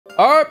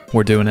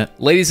We're doing it.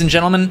 Ladies and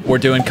gentlemen, we're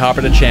doing Copper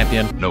to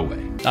Champion. No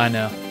way. I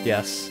know,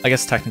 yes. I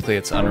guess technically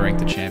it's unranked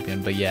to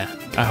Champion, but yeah.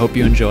 I hope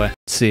you enjoy.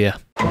 See ya.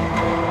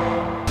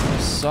 I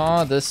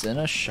saw this in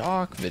a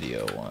Shock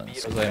video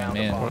once. I was like,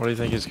 man. What do you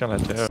think he's gonna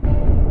do?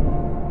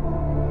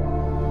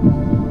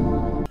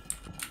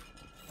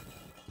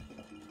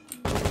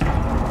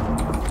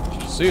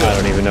 See ya. I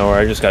don't even know where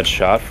I just got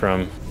shot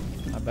from.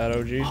 Not bad,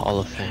 OG. Hall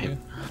of Fame.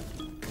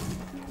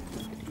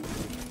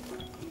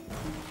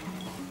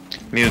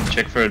 Mute,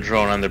 check for a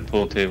drone on their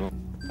pool table.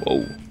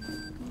 Whoa.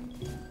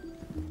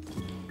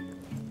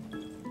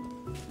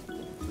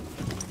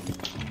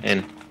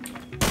 In.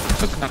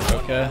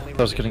 Okay.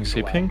 I was getting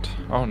C-pinged?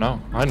 Oh no,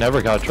 I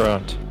never got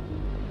droned.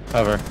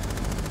 Ever.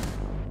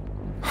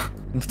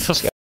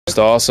 It's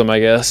awesome, I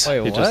guess.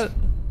 Wait, He what? just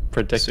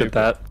predicted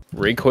that.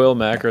 Recoil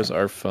macros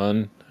are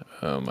fun.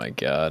 Oh my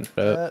god.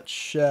 That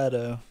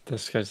shadow.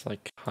 This guy's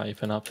like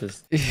hyping up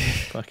his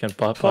fucking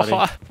butt buddy.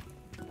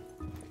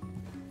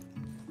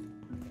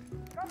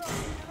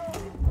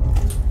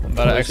 I'm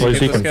about to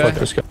execute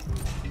this guy.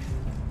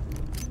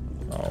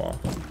 Oh.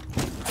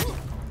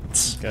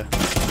 Okay.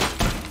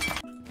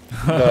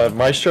 The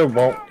Maestro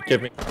won't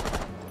give me.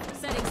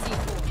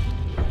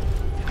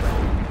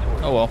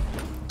 Oh well.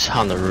 It's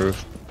on the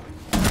roof.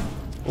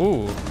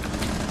 Ooh.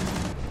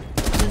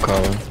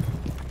 Carlin.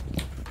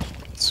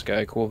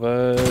 Sky cool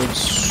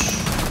vibes.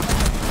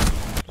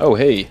 Oh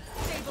hey.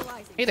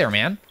 Hey there,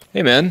 man.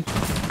 Hey man.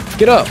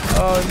 Get up.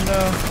 Oh no.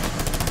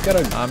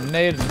 I'm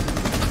nading.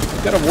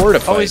 Got a war to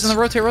fight. Oh, he's in the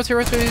rotate. He's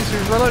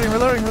reloading,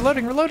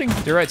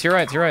 To your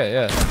right,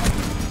 yeah.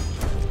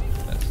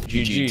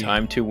 GG.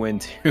 Time to win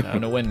too.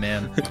 Time to win,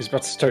 man. He's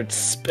about to start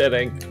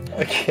spitting.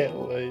 I can't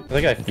wait. I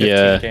think I have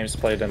 15 games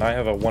played and I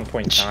have a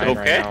 1.9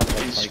 right now.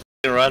 So it's like...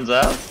 It runs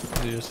out.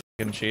 Is he just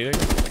fucking cheating?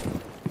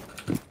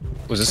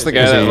 Was this the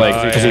guy that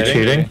like... Is he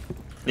cheating?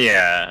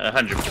 Yeah,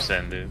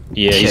 100%, dude.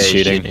 Yeah, he's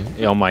cheating.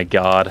 Oh my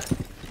god.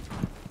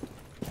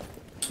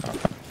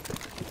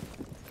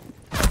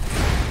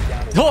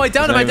 Oh, I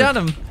downed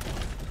him.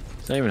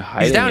 He's not even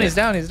hiding.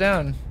 He's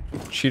down.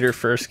 Cheater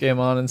first game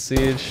on in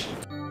Siege.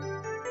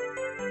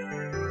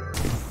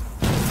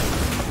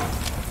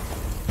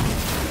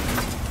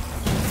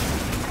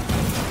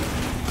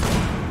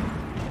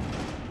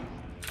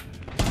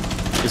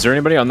 Is there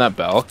anybody on that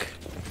balk?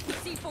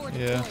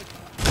 Yeah.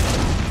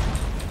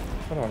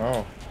 I don't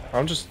know.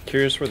 I'm just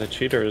curious where the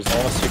cheater is. I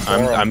want to see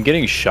I'm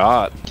getting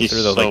shot He's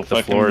through the, so like, the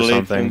fucking floor or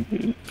bleeding.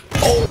 something.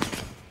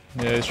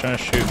 Yeah, he's trying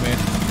to shoot me.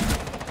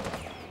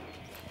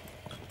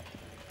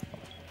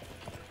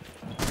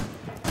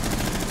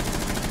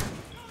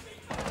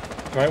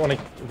 You might want to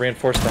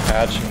reinforce the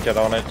hatch and get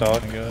on it,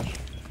 dog. Oh my gosh.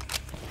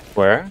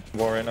 Where?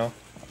 War right now.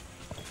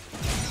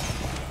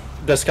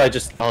 This guy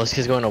just... Oh, this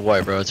kid's going to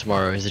white, bro.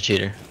 Tomorrow. He's a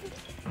cheater.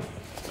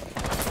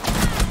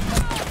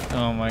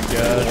 Oh my gosh,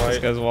 this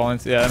guy's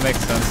walling. Yeah, that makes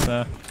sense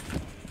now.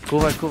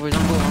 Go back, don't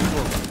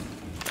go.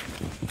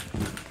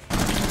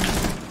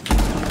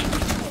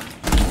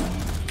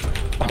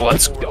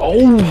 Let's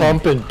go!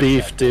 Pumping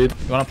beef, dude.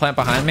 You want to plant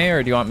behind me,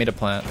 or do you want me to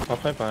plant? I'll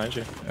plant behind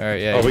you. All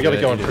right, yeah. Oh, we gotta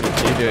go in pretty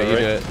deep. You do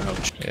it.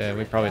 right? Yeah,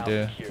 we probably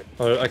do.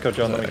 Oh, Echo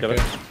John, let me get it.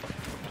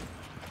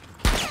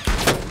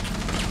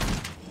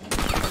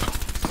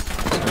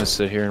 I'm gonna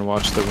sit here and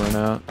watch the run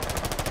out.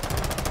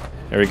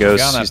 There he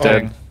goes. He's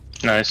dead.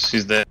 Nice,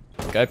 he's dead.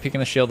 Guy peeking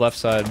the shield left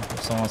side. If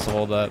someone wants to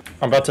hold that.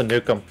 I'm about to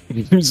nuke him.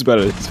 he's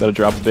about to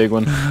drop a big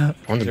one.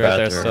 One's He's right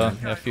there bathroom. still.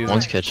 Yeah, fusing.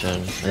 One's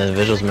kitchen. And the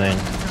Vigil's main.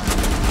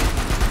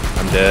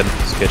 I'm dead.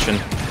 He's kitchen.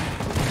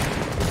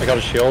 I got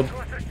a shield.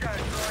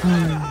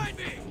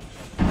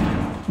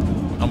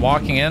 I'm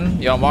walking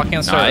in. Yo, I'm walking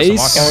in service. I'm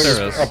walking in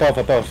service.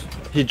 Above.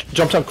 He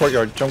jumped on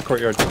courtyard. Jump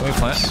courtyard. Can we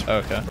plant? Oh,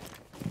 okay.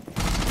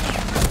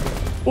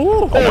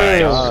 Ooh, oh my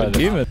god.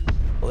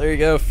 Well, there you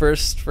go.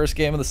 First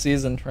game of the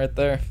season, right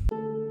there.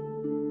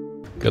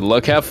 Good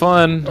luck. Have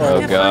fun.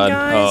 Oh god.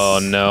 Oh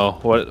no.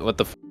 What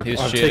the? He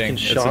was I'm cheating. taking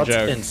It's shots a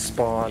joke. in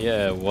spawn.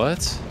 Yeah.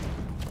 What?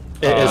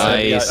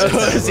 Nice.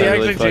 Is he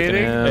actually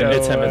cheating?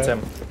 It's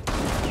him.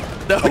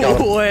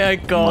 No way! I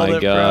called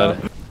it, god.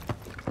 bro.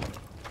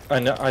 I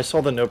know. I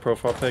saw the no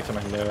profile pic and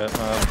I knew it. What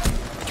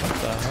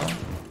the hell?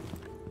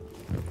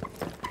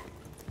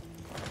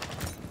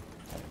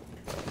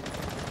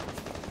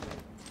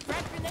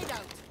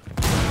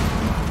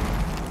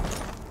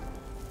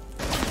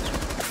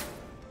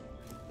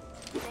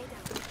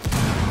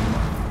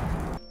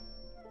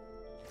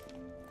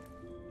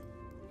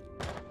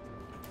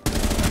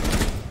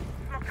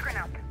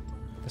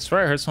 I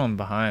swear I heard someone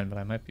behind, but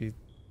I might be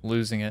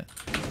losing it.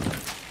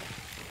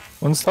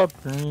 One stop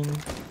green.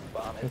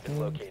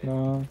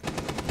 No.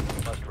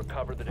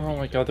 Oh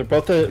my god, they're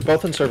both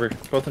in server.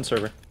 Both in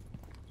server.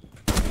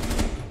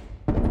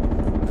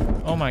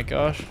 Oh my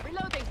gosh.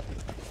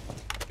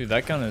 Dude,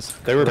 that gun is.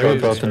 They were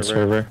both in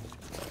server.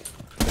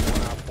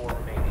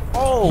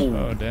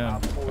 Oh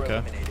damn.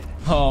 Okay.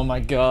 Oh my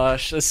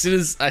gosh! As soon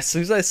as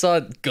I saw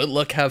 "good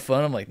luck, have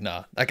fun," I'm like,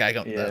 nah, that guy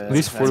got that. At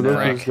least 4 of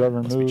those got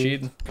removed.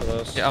 Cheating.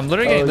 Yeah, I'm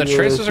literally getting the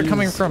tracers are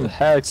coming from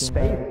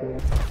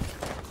hacking.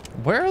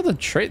 Where are the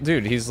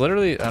dude, he's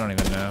literally, I don't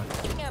even know.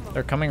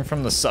 They're coming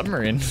from the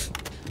submarine.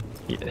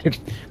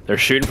 They're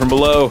shooting from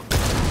below.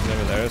 He's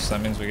over there, so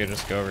that means we could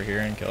just go over here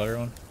and kill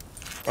everyone.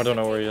 I don't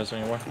know where he is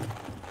anymore.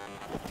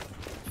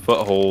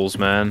 Footholes,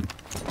 man.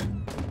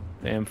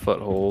 Damn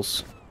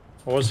footholes.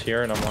 I was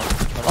here and I'm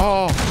lost.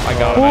 Oh, I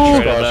got him. I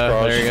traded that.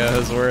 Garage. There you go,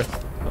 his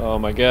worth. Oh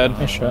my god.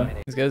 Nice shot.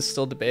 These guys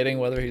still debating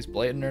whether he's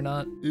blatant or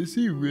not. Is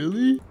he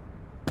really?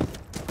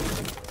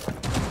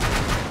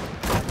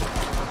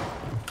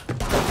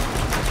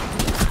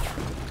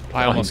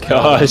 I almost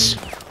killed Gosh.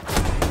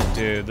 him.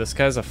 Dude, this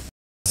guy's a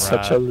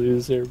Such a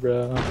loser,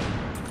 bro.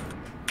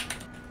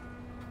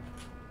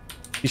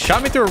 He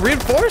shot me through a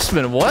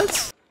reinforcement.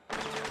 What?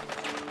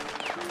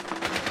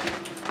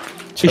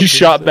 He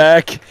shot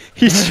back.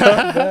 He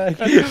shot back.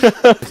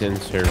 He's in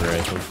server,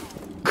 I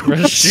think.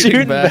 We're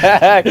shooting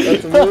back.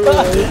 That's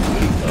really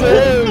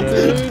Damn,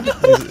 dude.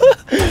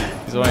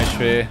 He's on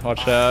HP.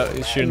 Watch out.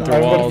 He's shooting through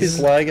What if walls he's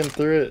in lagging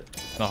through it?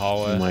 the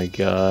hallway. Oh my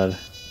god.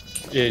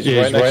 Yeah,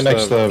 he's right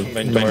next to the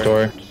main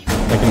door.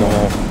 Like in the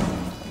hall.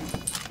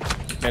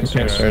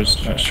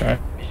 Gangsters. Nice try.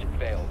 Mission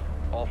failed.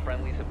 All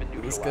friendlies have been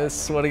This neutralized. guy's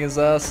sweating his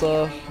ass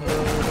off.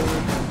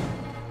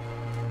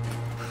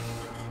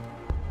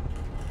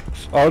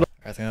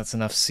 I think that's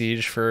enough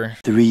siege for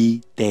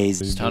 3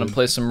 days. it's time to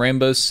play some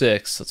Rainbow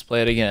Six. Let's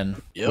play it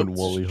again. Yep.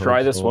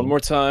 Try this one more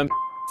time.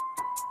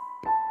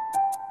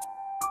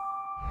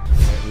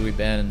 Who we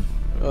banning?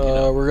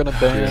 We're gonna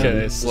ban Okay,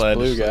 this Sledge,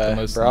 blue like the guy,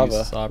 most Brava.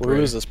 useless Who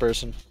operator. is this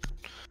person?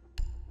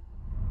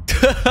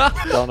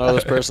 Don't know who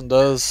this person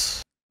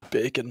does.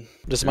 Bacon.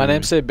 Does my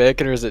name say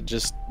Bacon or is it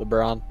just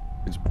LeBron?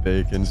 It's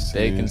bacon.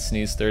 Bacon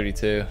Sneeze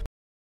 32.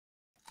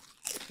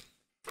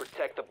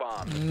 Protect the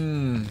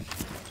bomb.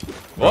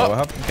 What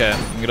happened? Okay,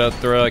 I'm gonna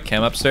throw a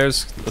cam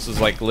upstairs. This is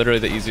like literally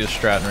the easiest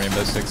strat in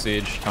Rainbow Six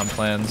Siege on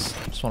plans.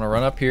 Just want to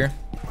run up here,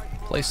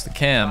 place the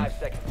cam 5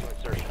 seconds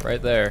to insertion.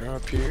 right there.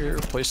 Up here,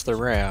 place the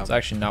ram. It's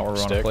actually not where we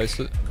want to Stick. place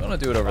it. I'm gonna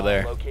do it over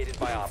there. Located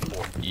by Op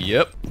 4.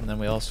 Yep. And then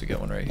we also get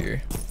one right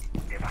here.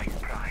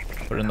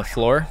 Put it in the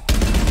floor.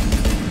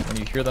 When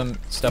you hear them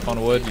step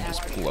on wood, you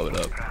just blow it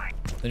up.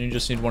 Then you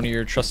just need one of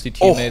your trusty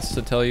teammates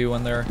to tell you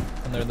when they're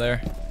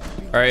there.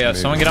 All right, yeah.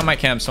 Someone get on my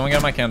cam. Someone get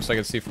on my cam so I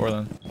can see for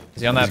them.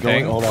 Is he on that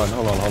ping? Hold on.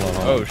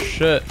 Oh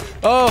shit.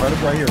 Oh.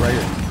 Right here. Right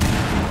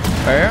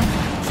here.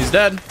 He's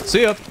dead.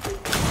 See ya.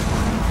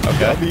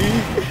 Okay.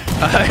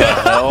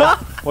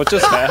 What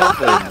just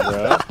happened,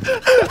 bro?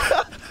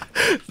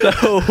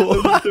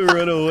 No. To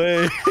run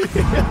away.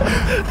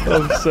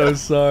 I'm so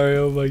sorry.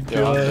 Oh my Yeah, I'm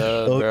god.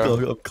 dead,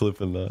 bro. I'm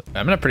clipping that.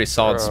 I'm in a pretty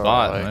solid Bro,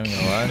 spot. like- I'm not even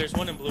gonna lie. There's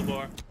one in blue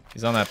bar.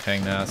 He's on that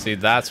ping now. See,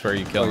 that's where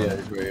you kill him.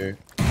 he's right here.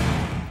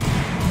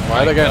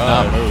 Why they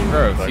got not moved?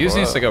 Bro, Like, Fuse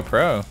needs what? to go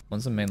pro.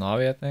 One's in main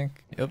lobby, I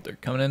think. Yep, they're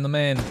coming in the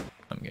main.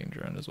 I'm getting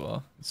droned as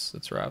well.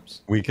 It's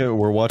wraps.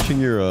 We're watching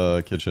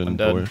your kitchen. I'm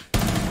dead. Boy.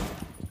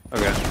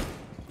 Okay.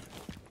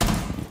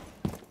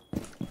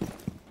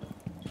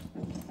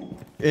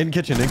 In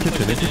kitchen.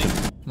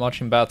 I'm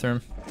watching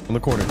bathroom. In the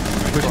corner.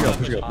 Pushing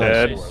up.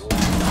 Dead.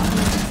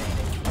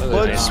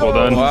 Let's Well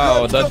done.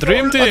 Wow, the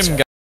dream team.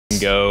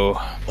 Go.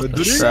 What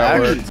the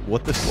sack?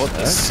 What the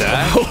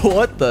Sack.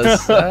 What the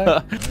sack?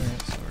 Alright,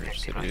 so we're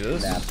just gonna do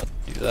this.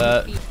 Do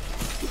that.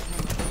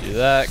 Do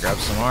that. Grab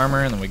some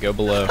armor, and then we go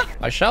below.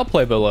 I shall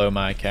play below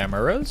my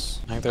cameras.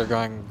 I think they're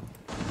going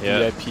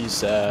Yeah. VIP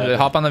sad.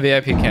 Hop on the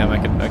VIP cam. I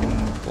can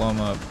blow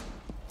them up.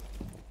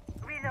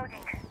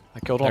 I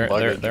killed one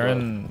luggage. They're but-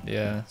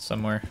 in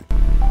somewhere.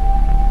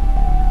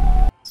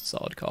 It's a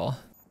solid call.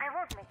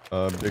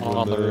 Big I'm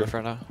on the window. roof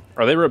right now.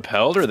 Are they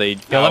repelled or are they?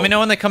 Yeah, let me know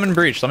when they come in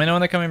breach. Let me know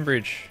when they come in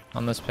breach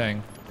on this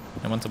ping.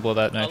 I want to blow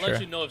that I'll nitro.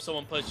 let you know if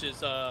someone pushes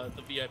the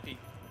VIP.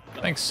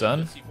 Thanks,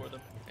 son. For them.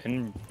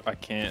 And I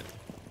can't.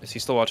 Is he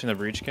still watching the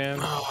breach cam?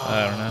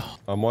 I don't know.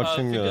 I'm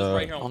watching.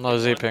 Right here On the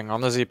Z ping.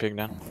 On the Z ping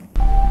now.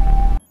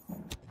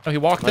 Oh, he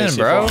walked Nice, in,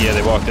 bro. Yeah,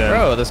 they walked in.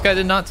 Bro, this guy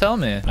did not tell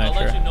me. I'll let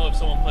you Nitro. know if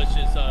someone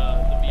pushes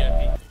the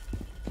VIP.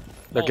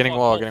 They're Oh, getting fuck,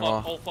 wall. oh, Getting fuck,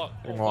 wall. Oh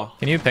fuck. Getting Oh, wall. fuck.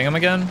 Can you ping him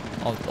again?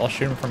 I'll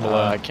shoot him from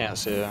below. I can't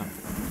see it.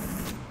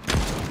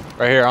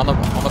 Right here on the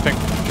ping.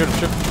 Shoot him.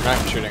 Shoot him. You're not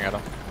even shooting at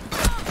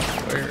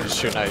him. He's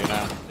shooting at you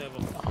now.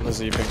 On the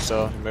Z ping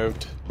still. He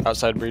moved.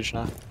 Outside breach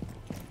now.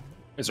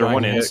 Is there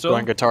one in still?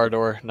 Going guitar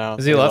door. No.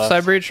 Is he left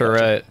side breach or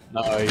right?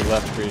 No, he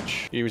left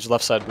breach. He was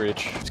left side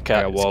breach. It's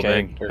cat. got It's wall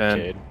Cade, bang, or pen.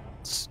 Cade.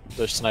 It's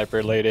the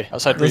sniper lady.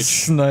 Outside The breach.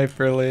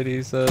 sniper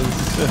lady says.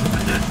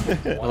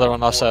 Another one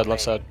left side.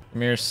 Left side.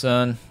 Come here,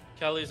 son.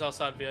 Kelly's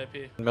outside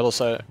VIP. Middle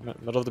side.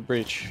 Middle of the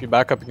breach. If you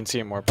back up, you can see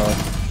him more probably.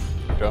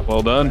 Go.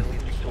 Well done.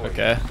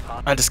 Okay,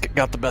 I just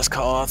got the best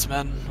callouts,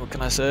 man. What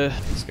can I say?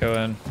 let's go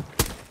in.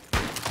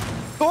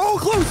 Oh,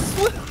 close!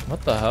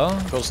 What the hell?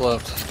 Goes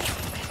left.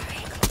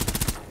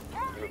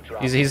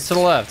 He's to the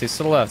left. He's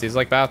to the left. He's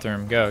like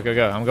bathroom. Go.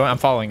 I'm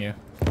following you.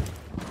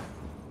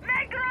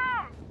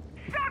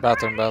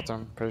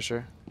 Bathroom. Pretty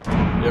sure.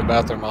 Yeah,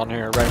 bathroom on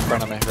here, right in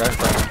front of me. Right in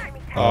front of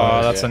me.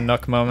 Oh, that's yeah. a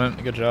nook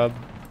moment. Good job.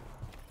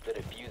 The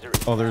diffuser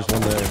is Oh, there's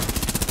one there.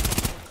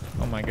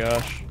 Oh my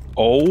gosh.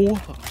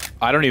 Oh,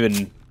 I don't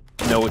even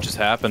know what just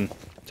happened.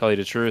 Tell you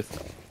the truth.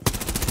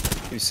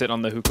 He's sitting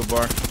on the hookah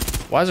bar.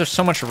 Why is there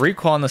so much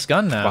recoil on this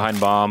gun now? Behind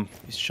bomb.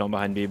 He's chilling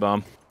behind B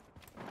bomb.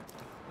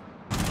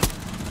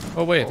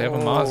 Oh wait, they have a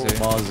Mozzie.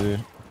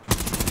 Mozzie.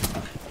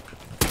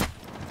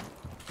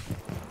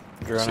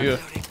 See ya.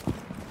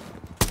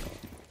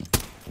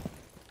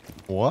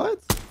 What?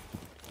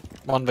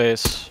 One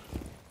base.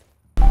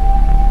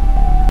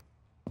 I'm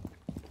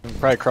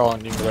probably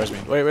crawling. You can res me.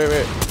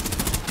 Wait.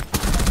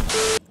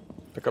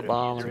 Pick up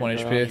bomb. 1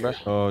 HP.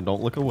 Oh,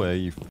 don't look away.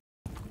 You.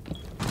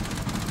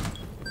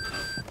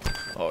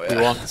 Oh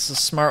yeah, this is a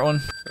smart one.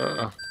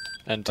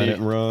 NT. I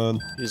didn't run.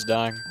 He's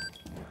dying.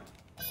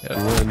 He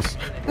wins.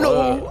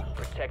 No.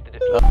 Protect the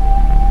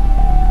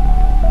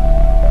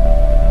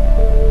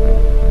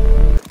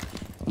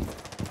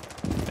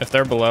If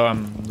they're below,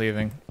 I'm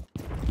leaving.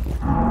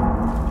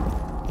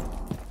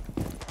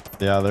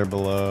 Yeah, they're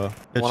below.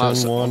 One outside,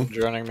 Kitchen, one.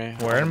 joining me.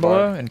 Where in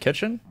below? In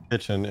kitchen?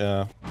 Kitchen,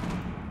 yeah.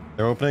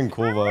 They're opening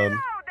cool vibe.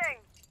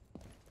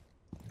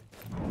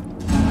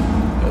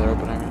 Yeah, they're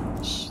opening.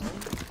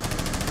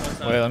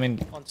 Wait, let me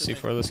see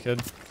for this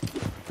kid.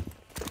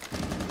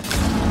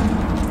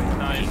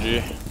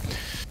 GG.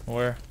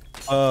 Where?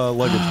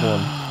 Luggage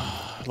one.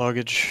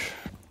 Luggage.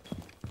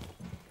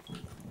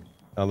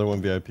 Another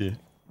one VIP.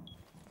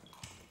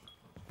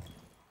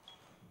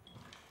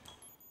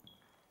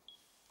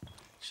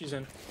 She's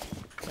in.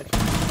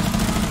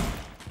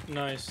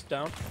 Nice.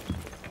 Down.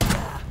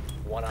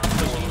 one on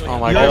Oh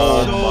my You're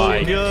god. so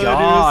my good,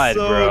 God,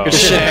 you're so bro. Good good.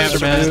 shit,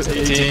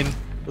 Hamsterman. 18.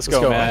 Let's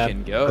go, man.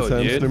 Fucking go, That's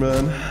dude. hamster,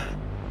 man.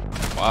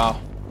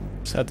 Wow.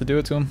 Just had to do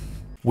it to him.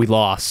 We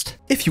lost.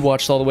 If you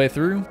watched all the way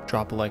through,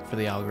 drop a like for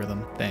the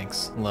algorithm.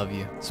 Thanks. Love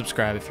you.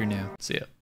 Subscribe if you're new. See ya.